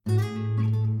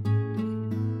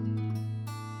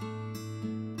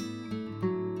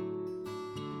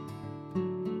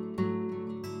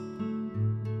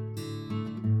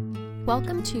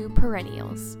Welcome to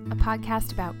Perennials, a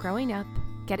podcast about growing up,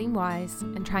 getting wise,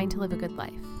 and trying to live a good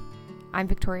life. I'm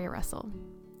Victoria Russell.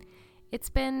 It's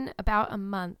been about a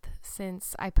month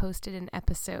since I posted an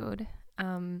episode,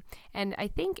 and I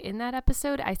think in that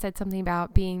episode I said something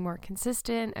about being more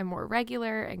consistent and more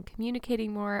regular and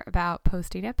communicating more about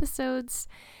posting episodes,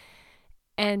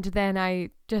 and then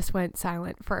I just went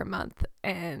silent for a month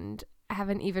and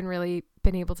haven't even really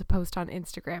been able to post on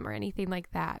Instagram or anything like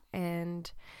that.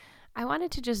 And I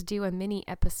wanted to just do a mini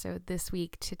episode this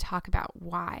week to talk about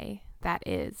why that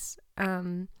is.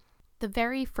 The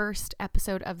very first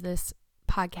episode of this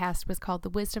podcast was called The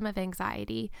Wisdom of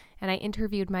Anxiety, and I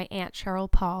interviewed my aunt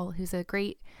Cheryl Paul, who's a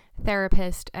great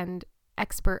therapist and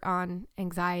expert on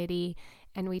anxiety,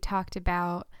 and we talked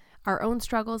about our own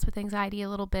struggles with anxiety a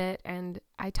little bit, and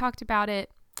I talked about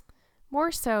it more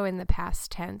so in the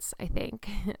past tense, I think.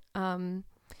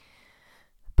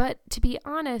 But to be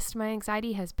honest, my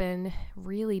anxiety has been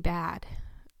really bad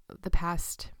the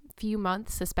past few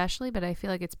months especially, but I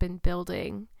feel like it's been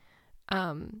building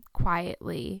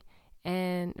quietly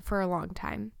and for a long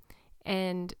time.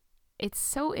 And it's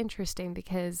so interesting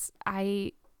because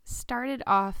I started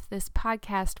off this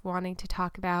podcast wanting to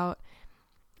talk about,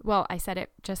 well, I said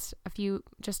it just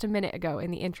a minute ago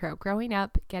in the intro, growing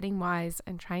up, getting wise,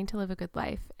 and trying to live a good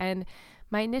life. And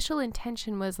my initial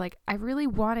intention was like, I really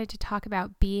wanted to talk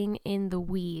about being in the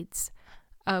weeds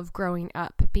of growing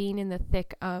up, being in the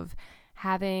thick of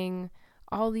having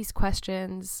all these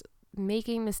questions,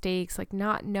 making mistakes, like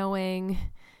not knowing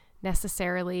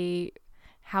necessarily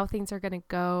how things are going to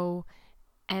go.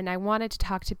 And I wanted to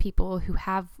talk to people who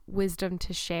have wisdom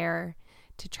to share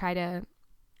to try to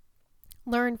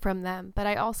learn from them. But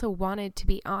I also wanted to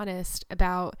be honest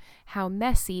about how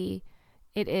messy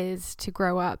it is to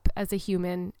grow up as a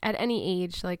human at any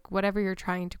age, like whatever you're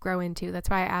trying to grow into. That's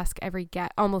why I ask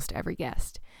almost every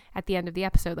guest at the end of the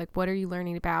episode, like, what are you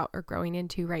learning about or growing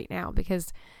into right now?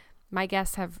 Because my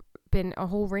guests have been a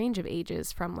whole range of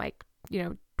ages from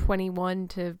 21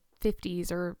 to 50s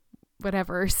or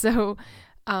whatever. So,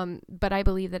 but I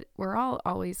believe that we're all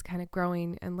always kind of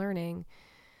growing and learning.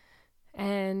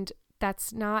 And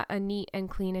that's not a neat and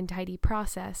clean and tidy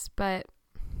process, but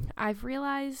I've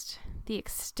realized the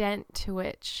extent to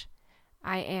which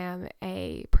I am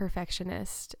a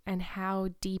perfectionist and how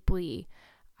deeply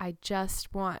I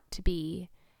just want to be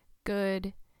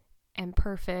good and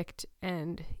perfect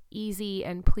and easy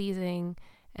and pleasing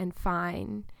and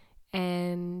fine.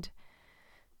 And,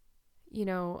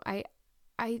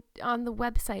 I on the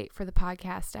website for the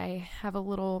podcast, I have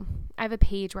a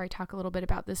page where I talk a little bit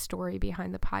about the story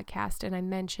behind the podcast. And I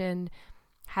mentioned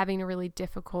having a really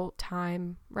difficult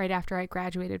time right after I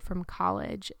graduated from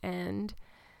college. And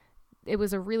it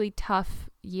was a really tough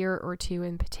year or two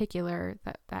in particular,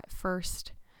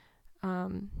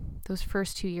 those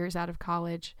first 2 years out of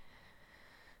college,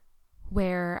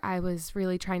 where I was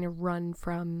really trying to run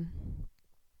from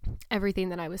everything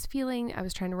that I was feeling. I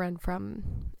was trying to run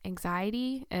from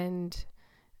anxiety, and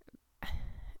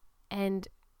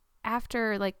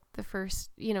after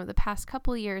the past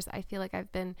couple of years, I feel like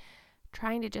I've been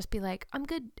trying to just be like, I'm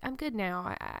good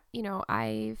now.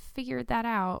 I figured that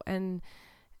out, and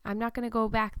I'm not going to go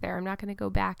back there. I'm not going to go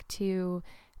back to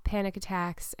panic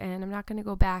attacks, and I'm not going to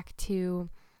go back to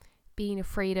being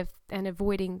afraid of and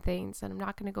avoiding things. And I'm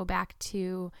not going to go back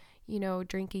to,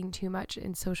 drinking too much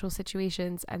in social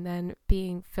situations and then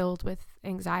being filled with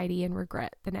anxiety and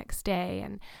regret the next day.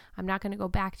 And I'm not going to go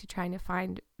back to trying to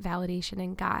find validation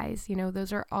in guys.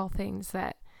 Those are all things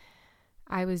that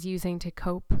I was using to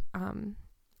cope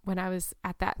when I was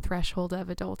at that threshold of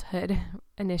adulthood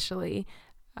initially,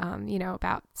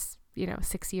 about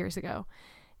 6 years ago.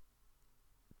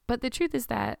 But the truth is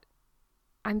that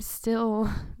I'm still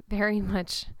very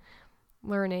much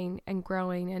learning and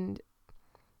growing, and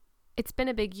it's been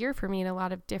a big year for me in a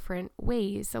lot of different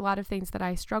ways. A lot of things that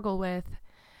I struggle with,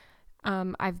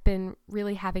 I've been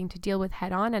really having to deal with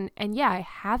head on. And yeah, I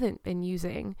haven't been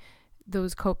using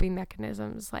those coping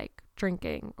mechanisms like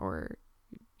drinking or,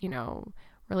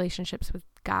 relationships with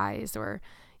guys, or,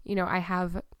 I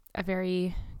have a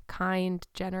very kind,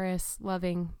 generous,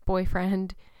 loving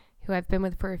boyfriend who I've been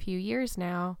with for a few years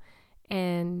now.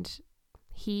 And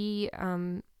he,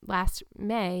 last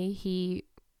May, he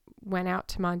went out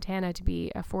to Montana to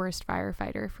be a forest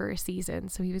firefighter for a season.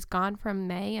 So he was gone from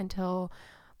May until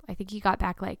I think he got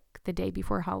back like the day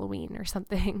before Halloween or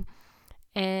something.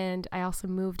 And I also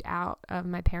moved out of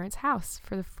my parents' house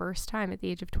for the first time at the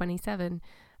age of 27.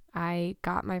 I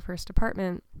got my first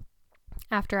apartment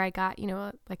after I got,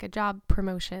 a job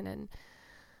promotion,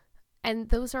 and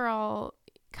those are all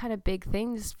kind of big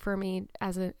things for me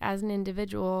as an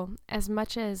individual, as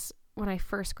much as when I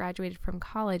first graduated from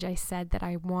college, I said that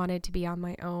I wanted to be on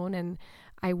my own and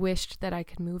I wished that I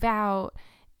could move out.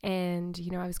 And,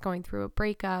 I was going through a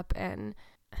breakup and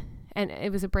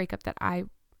it was a breakup that I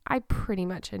pretty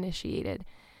much initiated.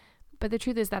 But the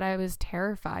truth is that I was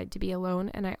terrified to be alone,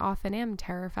 and I often am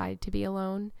terrified to be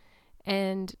alone.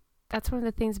 And that's one of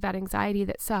the things about anxiety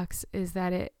that sucks, is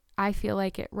that I feel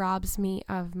like it robs me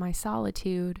of my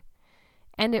solitude,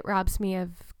 and it robs me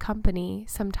of company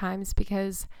sometimes,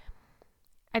 because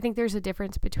I think there's a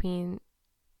difference between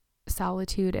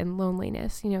solitude and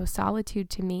loneliness. Solitude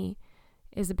to me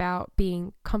is about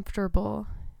being comfortable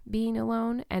being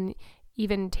alone and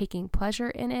even taking pleasure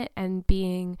in it and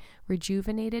being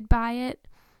rejuvenated by it.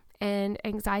 And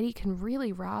anxiety can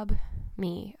really rob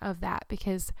me of that,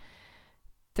 because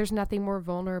there's nothing more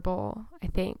vulnerable, I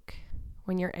think,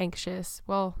 when you're anxious.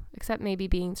 Well, except maybe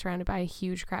being surrounded by a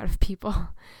huge crowd of people.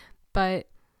 But,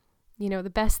 the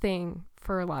best thing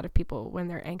for a lot of people when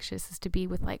they're anxious is to be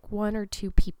with like one or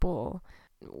two people,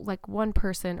 like one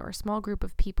person or a small group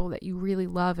of people that you really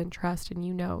love and trust,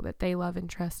 and that they love and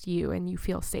trust you, and you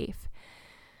feel safe.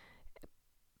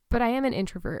 But I am an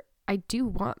introvert. I do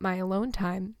want my alone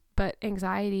time, but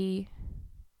anxiety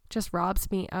just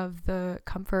robs me of the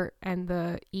comfort and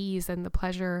the ease and the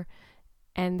pleasure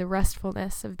and the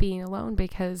restfulness of being alone,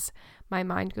 because my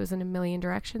mind goes in a million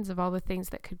directions of all the things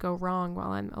that could go wrong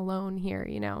while I'm alone here,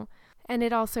 And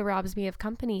it also robs me of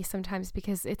company sometimes,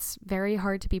 because it's very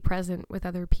hard to be present with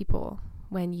other people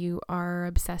when you are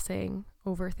obsessing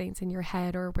over things in your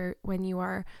head, or when you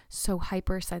are so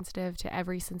hypersensitive to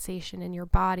every sensation in your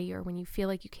body, or when you feel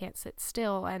like you can't sit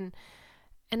still. And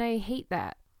I hate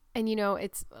that. And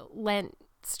it's Lent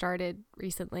started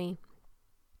recently,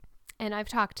 and I've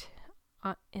talked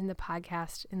in the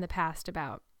podcast in the past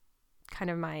about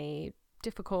kind of my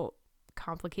difficult,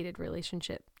 complicated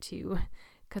relationship to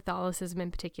Catholicism in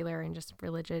particular, and just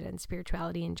religion and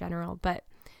spirituality in general. But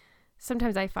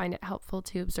sometimes I find it helpful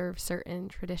to observe certain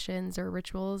traditions or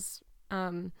rituals.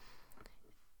 And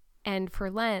for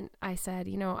Lent, I said,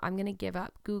 I'm going to give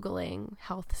up Googling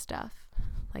health stuff,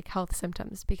 like health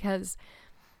symptoms, because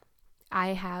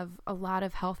I have a lot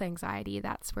of health anxiety.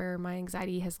 That's where my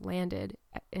anxiety has landed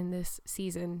in this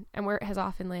season, and where it has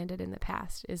often landed in the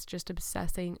past, is just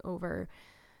obsessing over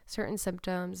certain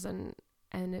symptoms and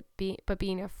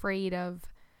being afraid of,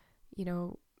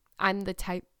 I'm the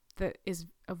type that is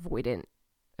avoidant,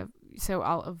 so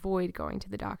I'll avoid going to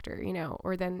the doctor,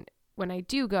 or then when I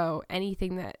do go,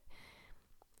 anything that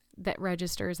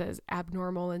registers as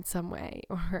abnormal in some way,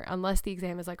 or unless the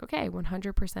exam is like, okay,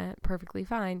 100% perfectly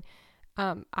fine,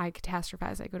 I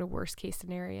catastrophize. I go to worst case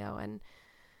scenario.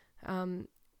 And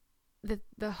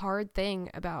the hard thing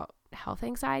about health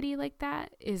anxiety like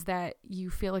that is that you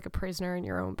feel like a prisoner in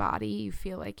your own body. You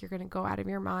feel like you're going to go out of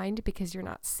your mind because you're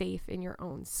not safe in your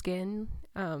own skin.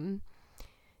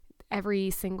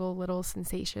 Every single little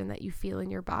sensation that you feel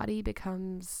in your body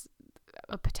becomes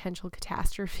a potential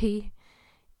catastrophe.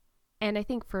 And I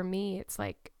think for me, it's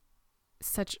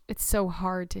so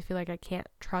hard to feel like I can't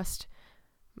trust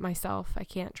myself. I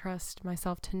can't trust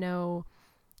myself to know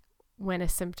when a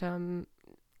symptom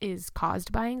is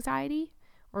caused by anxiety,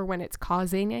 or when it's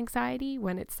causing anxiety,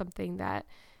 when it's something that,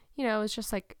 it's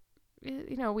just like,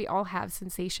 we all have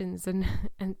sensations and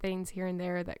things here and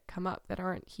there that come up that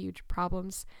aren't huge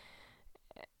problems.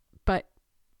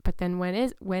 But then when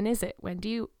is it? When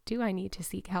do I need to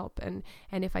seek help? And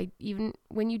if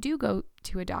when you do go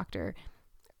to a doctor,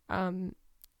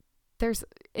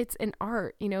 it's an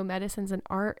art, medicine's an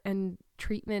art, and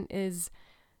treatment is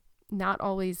not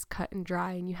always cut and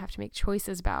dry, and you have to make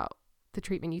choices about the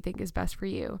treatment you think is best for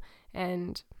you.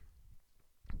 And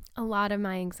a lot of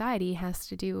my anxiety has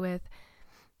to do with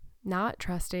not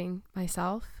trusting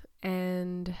myself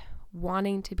and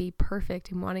wanting to be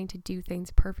perfect and wanting to do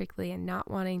things perfectly and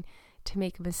not wanting to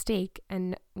make a mistake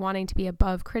and wanting to be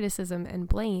above criticism and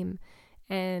blame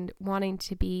and wanting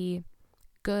to be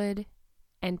good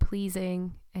and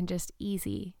pleasing and just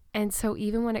easy. And so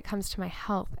even when it comes to my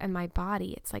health and my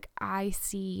body, it's like I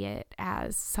see it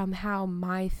as somehow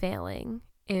my failing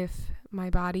if my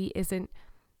body isn't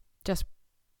just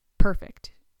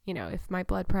perfect. If my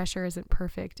blood pressure isn't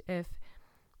perfect, if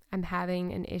I'm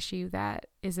having an issue that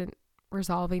isn't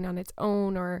resolving on its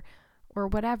own or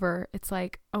whatever, it's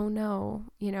like, oh no,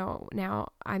 now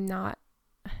I'm not.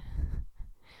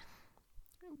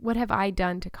 What have I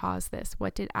done to cause this?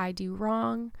 What did I do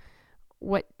wrong?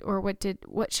 What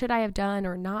should I have done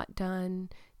or not done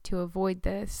to avoid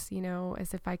this,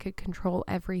 as if I could control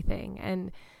everything.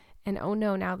 And oh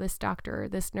no, now this doctor,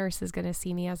 this nurse is going to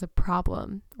see me as a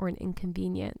problem or an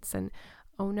inconvenience. And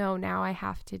oh no, now I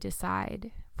have to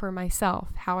decide for myself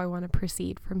how I want to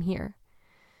proceed from here.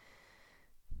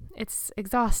 It's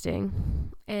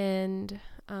exhausting, and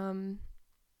I'm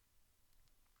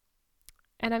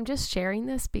just sharing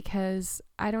this because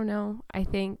I don't know, I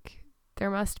think there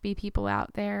must be people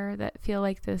out there that feel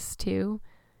like this too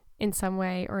in some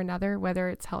way or another, whether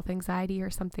it's health anxiety or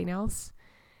something else.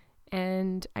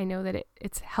 And I know that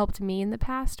it's helped me in the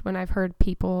past when I've heard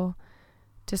people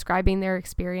describing their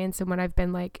experience, and when I've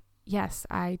been like, yes,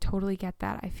 I totally get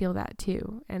that. I feel that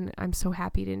too. And I'm so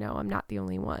happy to know I'm not the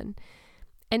only one.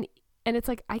 And it's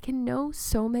like, I can know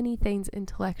so many things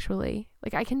intellectually.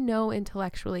 Like, I can know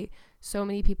intellectually so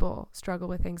many people struggle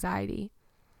with anxiety.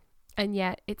 And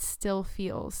yet it still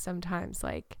feels sometimes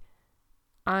like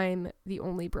I'm the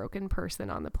only broken person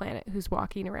on the planet who's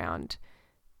walking around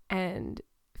and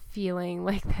feeling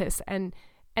like this. And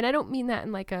I don't mean that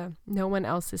in like a no one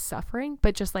else is suffering,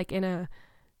 but just like in a,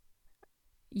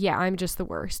 yeah, I'm just the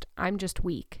worst. I'm just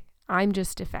weak. I'm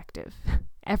just defective.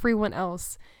 Everyone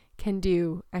else can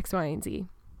do X, Y, and Z.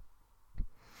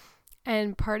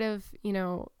 And part of,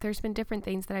 there's been different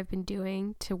things that I've been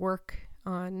doing to work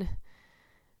on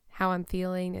how I'm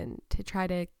feeling and to try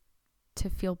to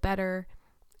feel better,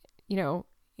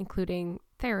 including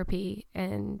therapy.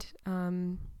 And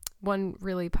one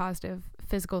really positive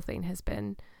physical thing has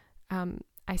been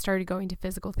I started going to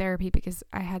physical therapy because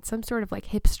I had some sort of like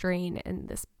hip strain and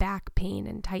this back pain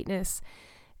and tightness.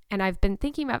 And I've been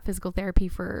thinking about physical therapy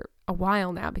for a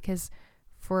while now, because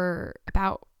for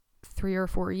about 3 or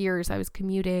 4 years, I was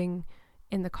commuting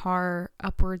in the car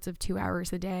upwards of 2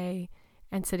 hours a day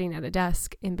and sitting at a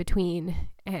desk in between.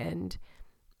 And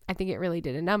I think it really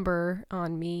did a number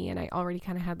on me. And I already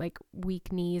kind of had like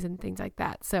weak knees and things like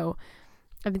that. So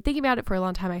I've been thinking about it for a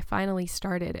long time. I finally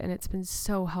started, and it's been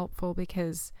so helpful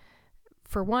because,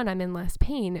 for one, I'm in less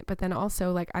pain, but then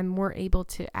also like I'm more able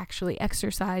to actually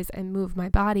exercise and move my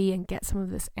body and get some of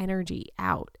this energy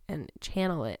out and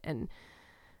channel it. And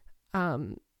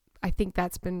I think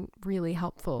that's been really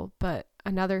helpful. But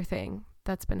another thing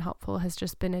that's been helpful has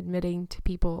just been admitting to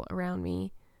people around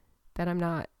me that I'm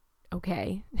not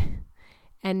okay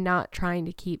and not trying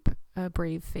to keep a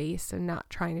brave face and not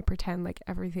trying to pretend like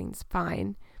everything's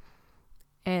fine.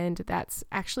 And that's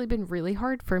actually been really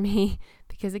hard for me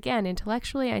because, again,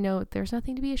 intellectually, I know there's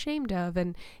nothing to be ashamed of.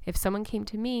 And if someone came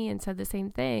to me and said the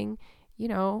same thing,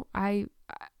 I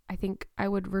think I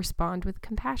would respond with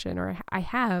compassion, or I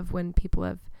have when people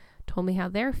have told me how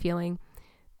they're feeling.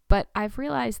 But I've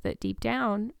realized that deep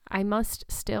down, I must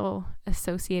still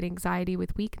associate anxiety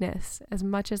with weakness. As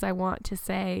much as I want to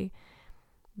say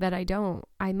that I don't,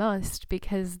 I must,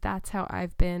 because that's how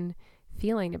I've been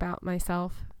feeling about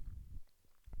myself.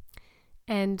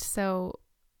 And so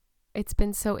it's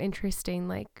been so interesting,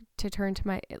 like, to turn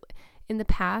to in the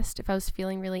past, if I was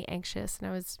feeling really anxious and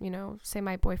I was, say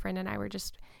my boyfriend and I were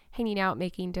just hanging out,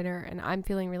 making dinner, and I'm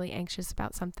feeling really anxious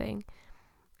about something,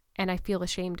 and I feel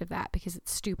ashamed of that because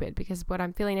it's stupid, because what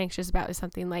I'm feeling anxious about is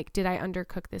something like, did I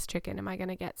undercook this chicken? Am I going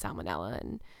to get salmonella?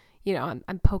 And,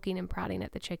 I'm poking and prodding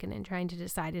at the chicken and trying to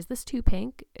decide, is this too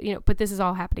pink? But this is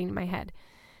all happening in my head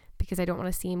because I don't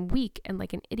want to seem weak and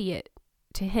like an idiot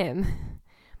to him.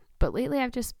 But lately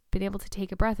I've just been able to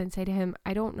take a breath and say to him,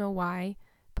 I don't know why,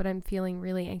 but I'm feeling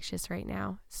really anxious right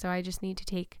now. So I just need to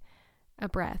take a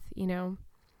breath,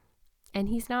 And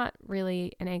he's not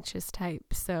really an anxious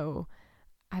type. So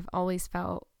I've always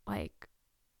felt like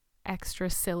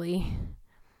extra silly,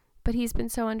 but he's been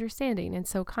so understanding and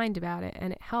so kind about it.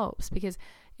 And it helps because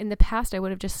in the past I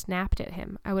would have just snapped at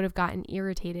him. I would have gotten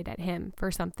irritated at him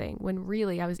for something when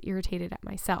really I was irritated at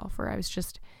myself, or I was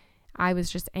just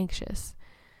anxious.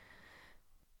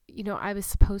 I was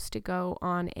supposed to go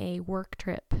on a work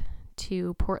trip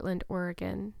to Portland,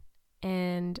 Oregon,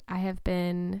 and I have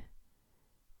been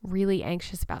really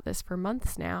anxious about this for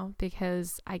months now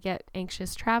because I get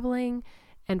anxious traveling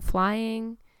and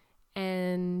flying,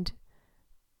 and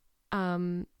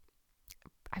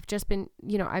I've just been,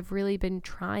 I've really been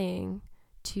trying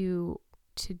to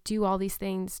do all these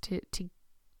things to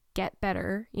get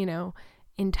better,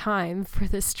 in time for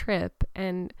this trip.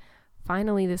 And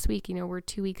finally this week, we're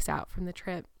 2 weeks out from the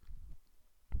trip,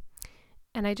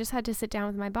 and I just had to sit down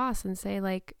with my boss and say,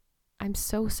 like, I'm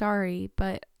so sorry,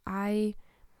 but I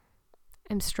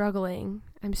am struggling.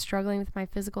 I'm struggling with my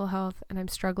physical health, and I'm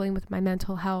struggling with my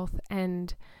mental health,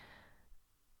 and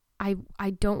I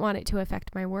don't want it to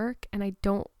affect my work, and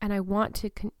I want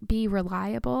to be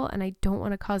reliable, and I don't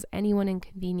want to cause anyone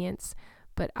inconvenience,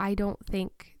 but I don't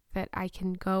think that I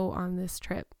can go on this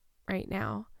trip right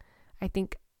now. I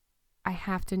think I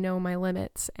have to know my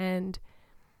limits. And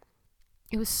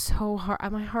it was so hard.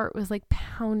 My heart was like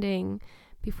pounding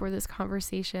before this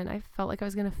conversation. I felt like I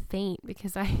was going to faint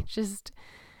because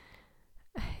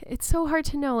it's so hard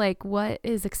to know like what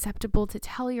is acceptable to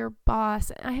tell your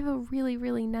boss. I have a really,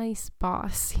 really nice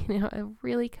boss, a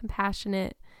really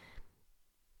compassionate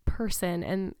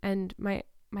person, and my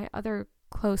other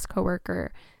close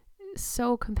coworker,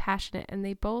 so compassionate, and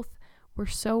they both were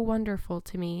so wonderful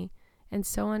to me and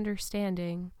so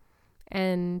understanding.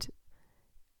 And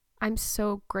I'm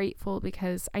so grateful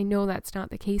because I know that's not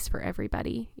the case for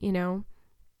everybody,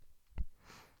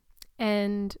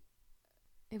 And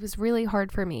it was really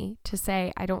hard for me to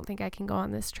say, I don't think I can go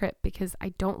on this trip because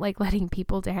I don't like letting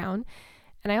people down.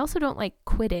 And I also don't like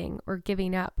quitting or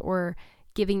giving up or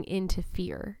giving in to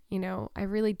fear. I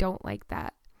really don't like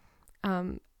that.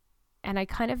 And I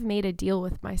kind of made a deal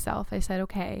with myself. I said,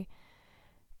 okay,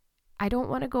 I don't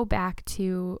want to go back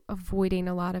to avoiding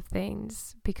a lot of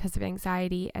things because of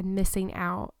anxiety and missing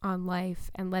out on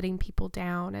life and letting people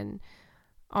down and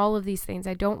all of these things.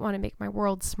 I don't want to make my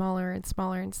world smaller and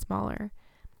smaller and smaller.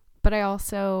 But I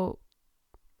also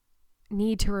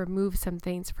need to remove some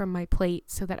things from my plate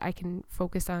so that I can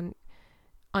focus on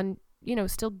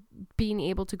still being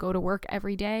able to go to work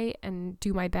every day and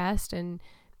do my best and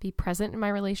be present in my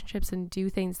relationships and do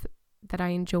things that I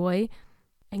enjoy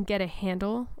and get a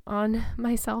handle on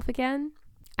myself again.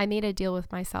 I made a deal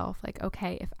with myself, like,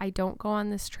 okay, if I don't go on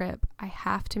this trip, I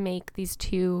have to make these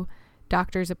 2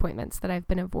 doctor's appointments that I've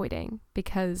been avoiding,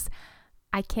 because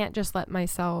I can't just let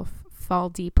myself fall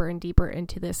deeper and deeper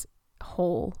into this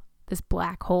hole, this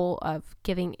black hole of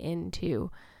giving in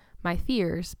to my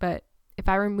fears. But if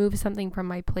I remove something from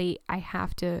my plate, I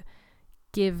have to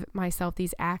give myself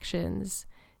these actions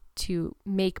to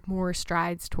make more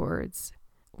strides towards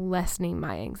lessening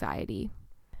my anxiety.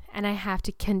 And I have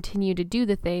to continue to do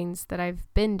the things that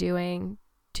I've been doing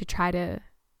to try to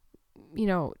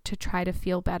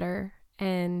feel better.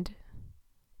 And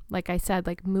like I said,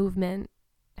 like movement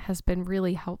has been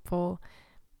really helpful,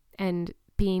 and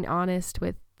being honest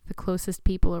with the closest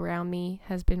people around me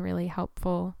has been really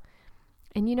helpful.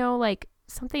 And like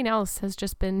something else has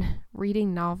just been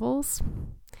reading novels.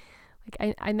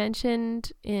 Like I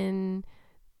mentioned in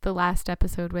the last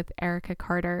episode with Erica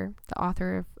Carter, the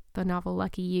author of the novel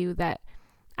Lucky You, that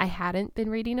I hadn't been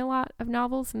reading a lot of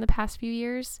novels in the past few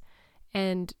years.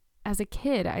 And as a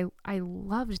kid, I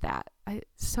loved that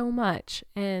so much.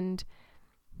 And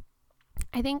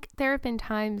I think there have been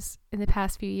times in the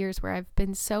past few years where I've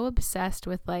been so obsessed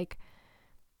with like,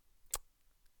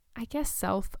 I guess,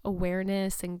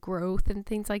 self-awareness and growth and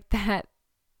things like that,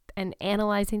 and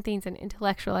analyzing things and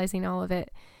intellectualizing all of it,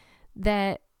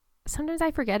 that sometimes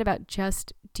I forget about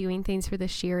just doing things for the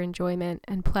sheer enjoyment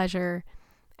and pleasure,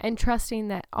 and trusting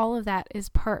that all of that is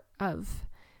part of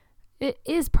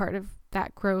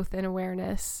that growth and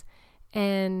awareness.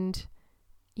 And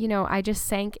I just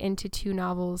sank into 2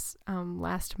 novels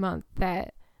last month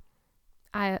that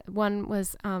one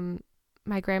was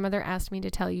My Grandmother Asked Me to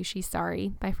Tell You She's Sorry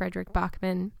by Frederick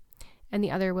Bachman, and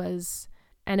the other was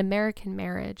An American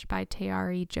Marriage by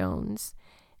Tayari Jones.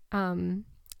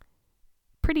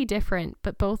 Pretty different,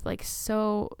 but both like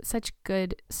such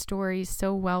good stories,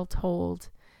 so well told.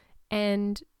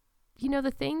 And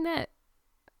the thing that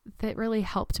really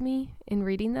helped me in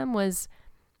reading them was,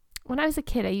 when I was a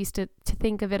kid, I used to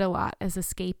think of it a lot as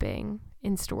escaping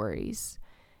in stories.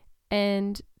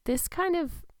 And this kind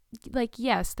of like,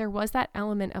 yes, there was that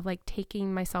element of like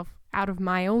taking myself out of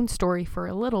my own story for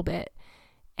a little bit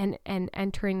and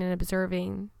entering and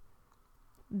observing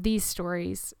these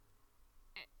stories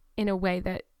in a way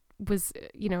that was,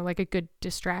 like a good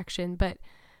distraction. But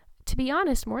to be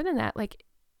honest, more than that, like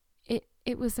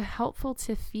it was helpful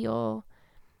to feel.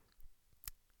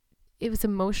 It was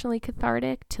emotionally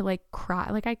cathartic to like cry.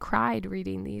 Like I cried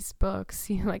reading these books,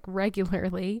 like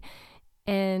regularly.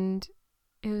 And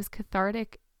it was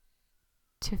cathartic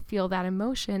to feel that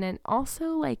emotion. And also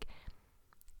like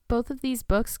both of these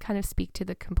books kind of speak to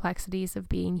the complexities of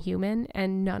being human,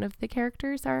 and none of the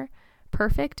characters are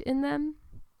perfect in them.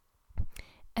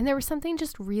 And there was something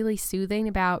just really soothing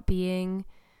about being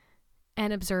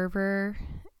an observer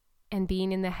and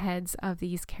being in the heads of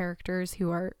these characters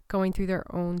who are going through their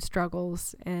own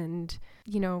struggles and,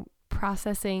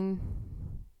 processing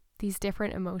these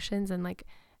different emotions and like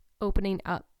opening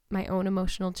up my own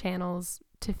emotional channels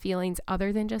to feelings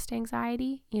other than just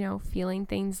anxiety, feeling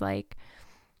things like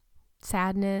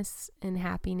sadness and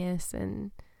happiness,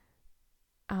 and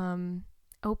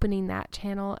opening that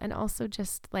channel, and also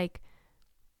just like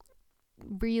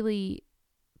really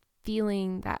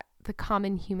feeling that the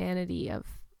common humanity of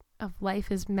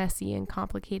life is messy and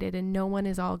complicated, and no one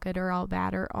is all good or all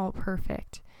bad or all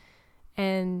perfect.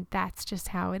 And that's just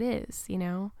how it is,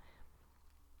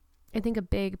 I think a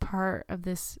big part of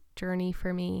this journey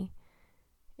for me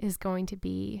is going to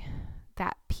be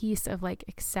that piece of like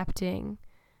accepting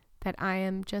that I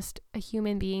am just a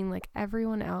human being like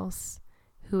everyone else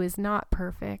who is not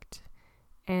perfect,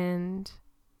 and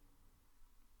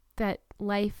that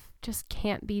life just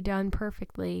can't be done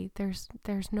perfectly. There's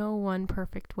no one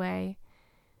perfect way,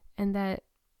 and that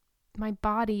my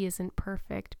body isn't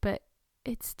perfect, but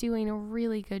it's doing a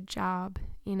really good job,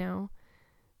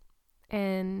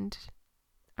 and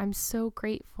I'm so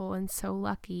grateful and so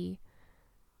lucky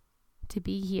to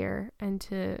be here and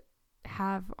to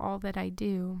have all that I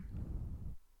do.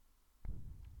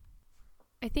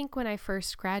 I think when I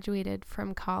first graduated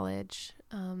from college,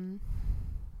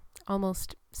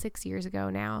 almost 6 years ago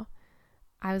now,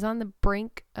 I was on the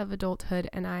brink of adulthood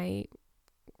and I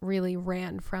really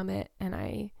ran from it, and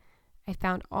I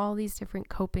found all these different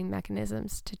coping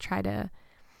mechanisms to try to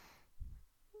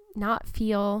not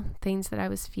feel things that I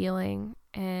was feeling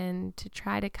and to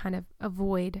try to kind of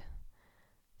avoid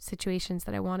situations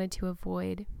that I wanted to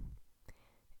avoid.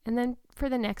 And then for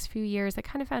the next few years, I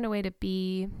kind of found a way to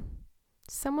be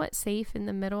somewhat safe in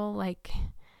the middle. Like,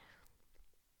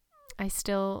 I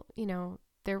still,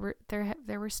 there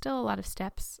were still a lot of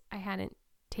steps I hadn't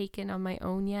taken on my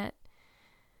own yet.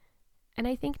 And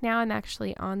I think now I'm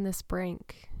actually on this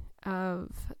brink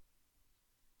of,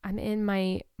 I'm in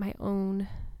my own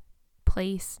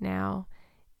place now,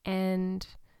 and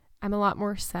I'm a lot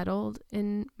more settled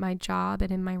in my job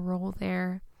and in my role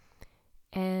there,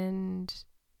 and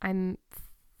I'm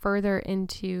further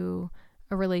into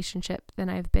a relationship than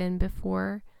I've been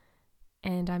before,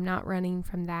 and I'm not running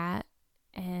from that,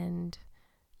 and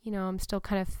I'm still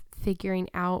kind of figuring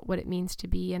out what it means to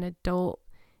be an adult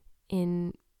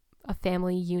in a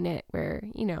family unit where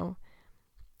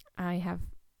I have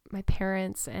my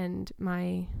parents and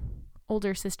my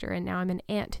older sister, and now I'm an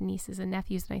aunt to nieces and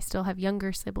nephews, and I still have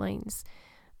younger siblings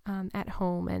at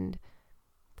home, and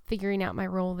figuring out my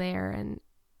role there. And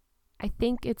I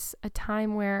think it's a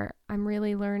time where I'm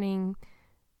really learning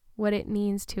what it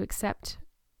means to accept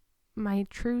my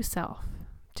true self,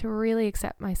 to really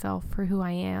accept myself for who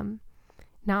I am,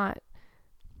 not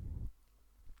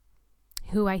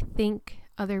who I think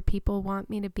other people want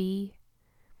me to be,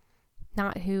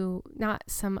 not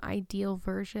some ideal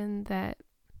version that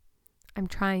I'm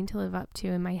trying to live up to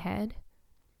in my head,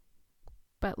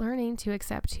 but learning to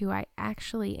accept who I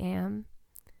actually am,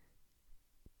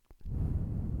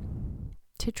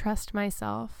 to trust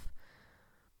myself,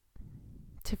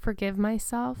 to forgive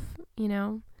myself,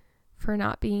 for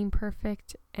not being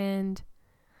perfect, and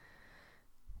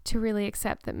to really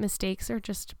accept that mistakes are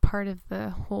just part of the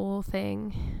whole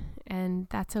thing, and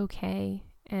that's okay,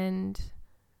 and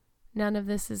none of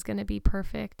this is going to be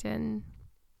perfect and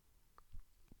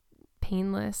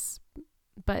painless,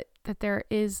 but that there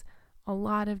is a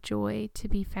lot of joy to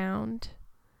be found,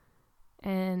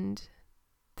 and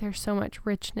there's so much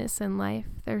richness in life.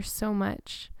 There's so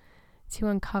much to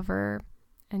uncover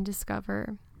and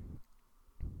discover,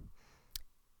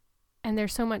 and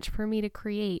there's so much for me to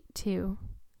create too.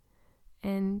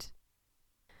 And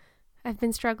I've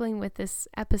been struggling with this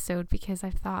episode because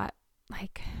I've thought,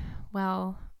 like,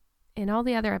 well, in all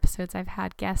the other episodes I've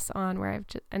had guests on where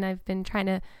I've been trying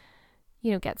to,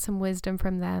 get some wisdom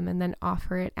from them and then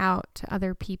offer it out to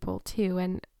other people too.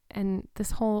 And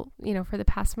this whole, for the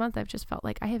past month, I've just felt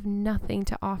like I have nothing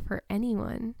to offer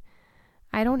anyone.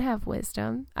 I don't have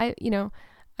wisdom.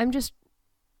 I'm just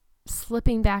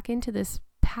slipping back into this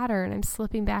pattern. I'm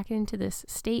slipping back into this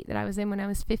state that I was in when I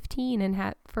was 15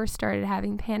 and first started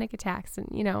having panic attacks.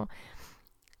 And,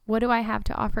 what do I have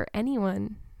to offer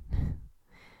anyone?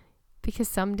 Because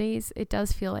some days it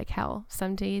does feel like hell.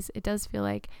 Some days it does feel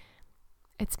like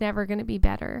it's never going to be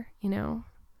better,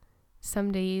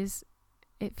 Some days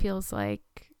it feels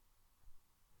like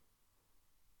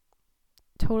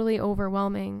totally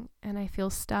overwhelming and I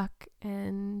feel stuck,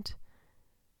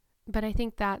 but I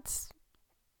think that's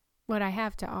what I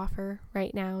have to offer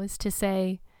right now, is to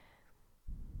say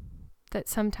that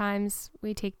sometimes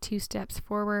we take 2 steps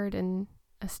forward and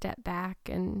a step back,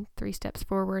 and 3 steps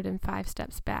forward and 5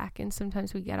 steps back, and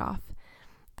sometimes we get off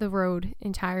the road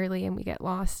entirely and we get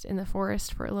lost in the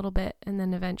forest for a little bit, and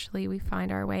then eventually we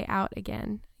find our way out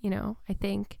again, I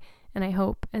think, and I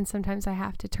hope. And sometimes I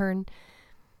have to turn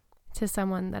to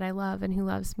someone that I love and who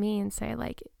loves me and say,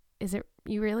 like,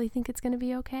 you really think it's going to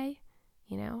be okay?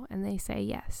 And they say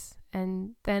yes.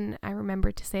 And then I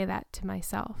remember to say that to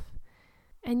myself.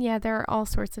 And yeah, there are all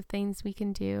sorts of things we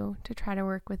can do to try to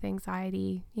work with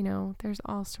anxiety. There's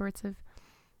all sorts of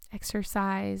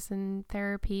exercise and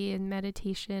therapy and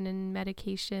meditation and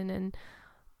medication and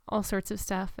all sorts of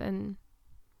stuff. And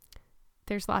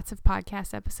there's lots of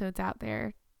podcast episodes out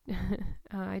there.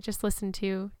 I just listened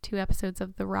to 2 episodes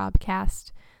of the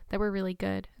Robcast that were really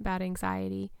good about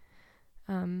anxiety.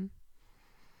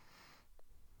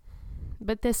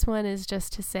 But this one is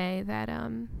just to say that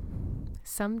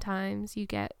sometimes you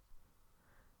get,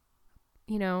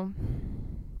 it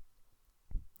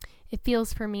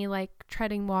feels for me like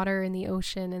treading water in the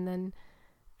ocean, and then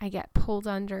I get pulled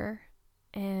under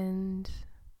and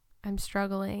I'm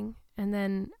struggling, and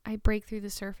then I break through the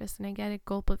surface and I get a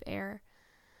gulp of air,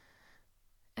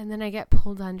 and then I get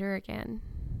pulled under again,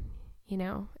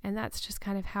 and that's just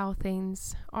kind of how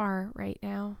things are right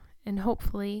now. And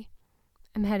hopefully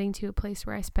I'm heading to a place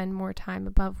where I spend more time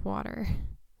above water.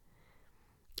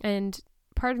 And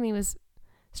part of me was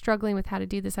struggling with how to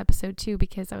do this episode too,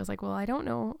 because I was like, well, I don't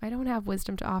know. I don't have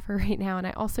wisdom to offer right now. And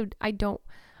I don't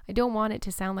want it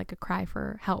to sound like a cry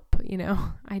for help.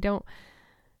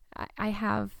 I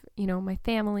have, my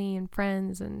family and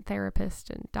friends and therapists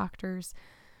and doctors.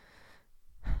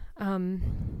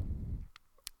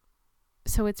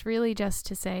 So it's really just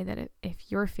to say that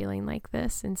if you're feeling like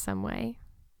this in some way,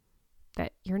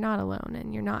 that you're not alone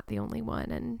and you're not the only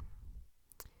one. And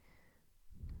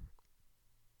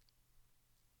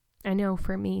I know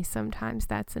for me, sometimes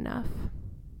that's enough.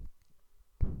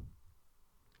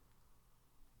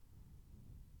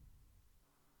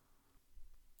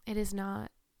 It is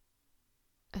not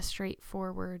a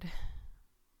straightforward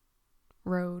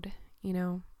road,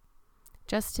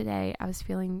 Just today, I was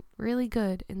feeling really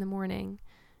good in the morning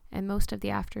and most of the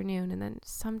afternoon, and then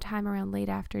sometime around late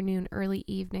afternoon, early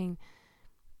evening,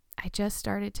 I just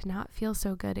started to not feel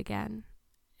so good again.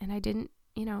 And I didn't,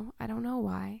 I don't know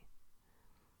why.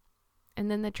 And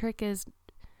then the trick is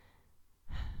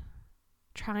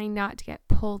trying not to get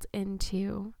pulled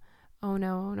into, oh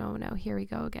no, here we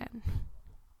go again.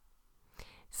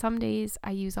 Some days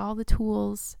I use all the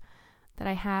tools that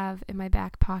I have in my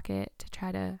back pocket to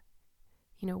try to,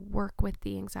 work with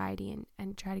the anxiety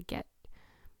and try to get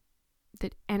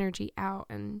the energy out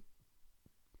and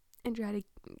try to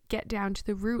get down to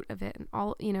the root of it. And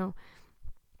all,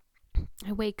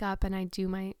 I wake up and I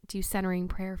do centering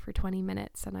prayer for 20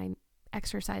 minutes, and I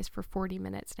exercise for 40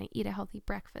 minutes, and I eat a healthy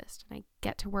breakfast, and I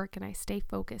get to work and I stay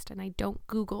focused, and I don't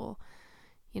Google,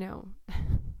 and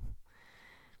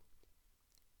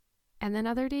then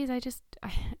other days I just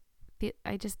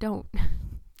don't,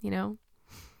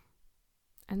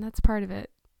 and that's part of it,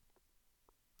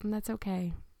 and that's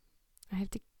okay. I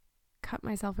have to cut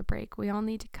myself a break. We all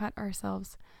need to cut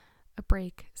ourselves a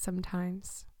break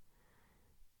sometimes,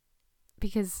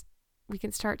 because we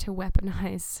can start to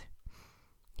weaponize,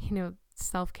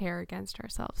 self-care against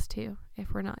ourselves too,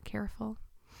 if we're not careful.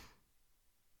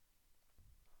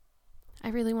 I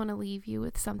really want to leave you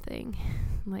with something.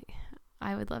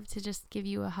 I would love to just give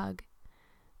you a hug.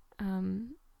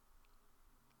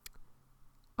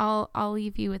 I'll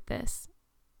leave you with this.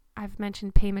 I've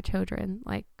mentioned Pema Chodron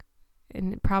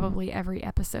in probably every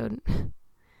episode.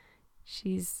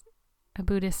 She's a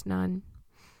Buddhist nun,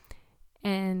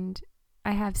 and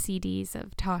I have CDs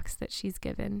of talks that she's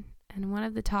given. And one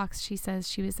of the talks, she says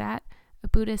she was at a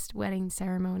Buddhist wedding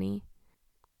ceremony,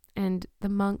 and the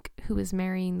monk who was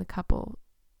marrying the couple,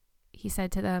 he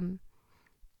said to them,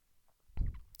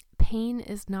 "Pain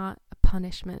is not a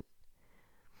punishment.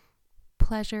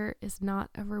 Pleasure is not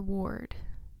a reward.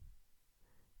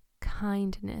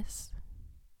 Kindness,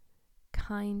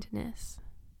 kindness,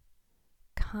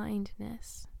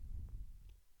 kindness."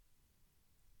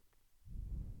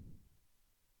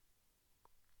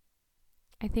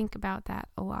 I think about that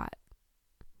a lot,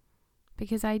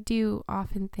 because I do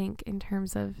often think in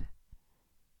terms of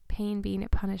pain being a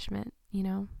punishment,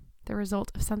 the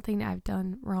result of something that I've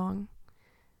done wrong,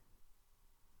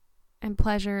 and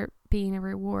pleasure being a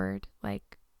reward.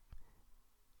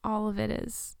 All of it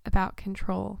is about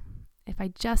control. If I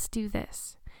just do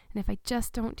this, and if I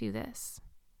just don't do this,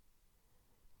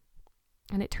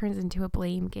 and it turns into a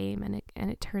blame game,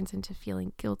 and it turns into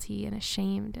feeling guilty and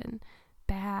ashamed and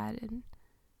bad,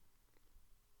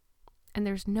 and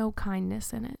there's no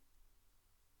kindness in it.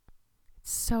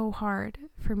 It's so hard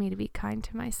for me to be kind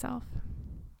to myself.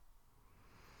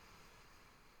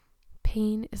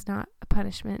 Pain is not a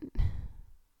punishment.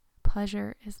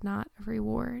 Pleasure is not a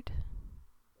reward.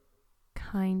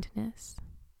 Kindness,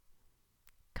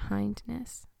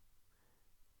 kindness,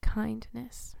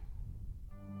 kindness.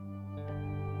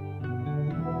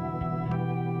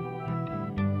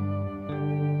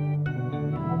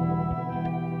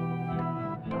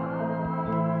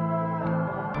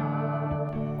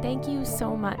 Thank you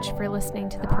so much for listening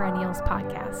to the Perennials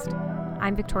podcast.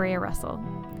 I'm Victoria Russell.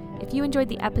 If you enjoyed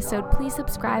the episode, please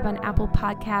subscribe on Apple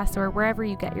Podcasts or wherever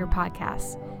you get your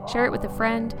podcasts. Share it with a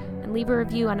friend and leave a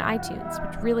review on iTunes,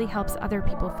 which really helps other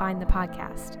people find the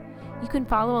podcast. You can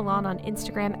follow along on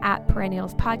Instagram at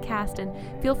Perennials Podcast, and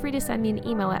feel free to send me an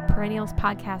email at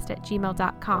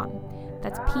perennialspodcast@gmail.com.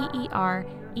 That's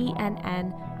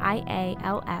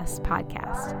PERENNIALS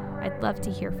podcast. I'd love to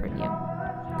hear from you.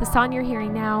 The song you're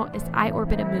hearing now is I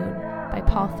Orbit a Moon by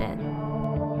Paul Finn.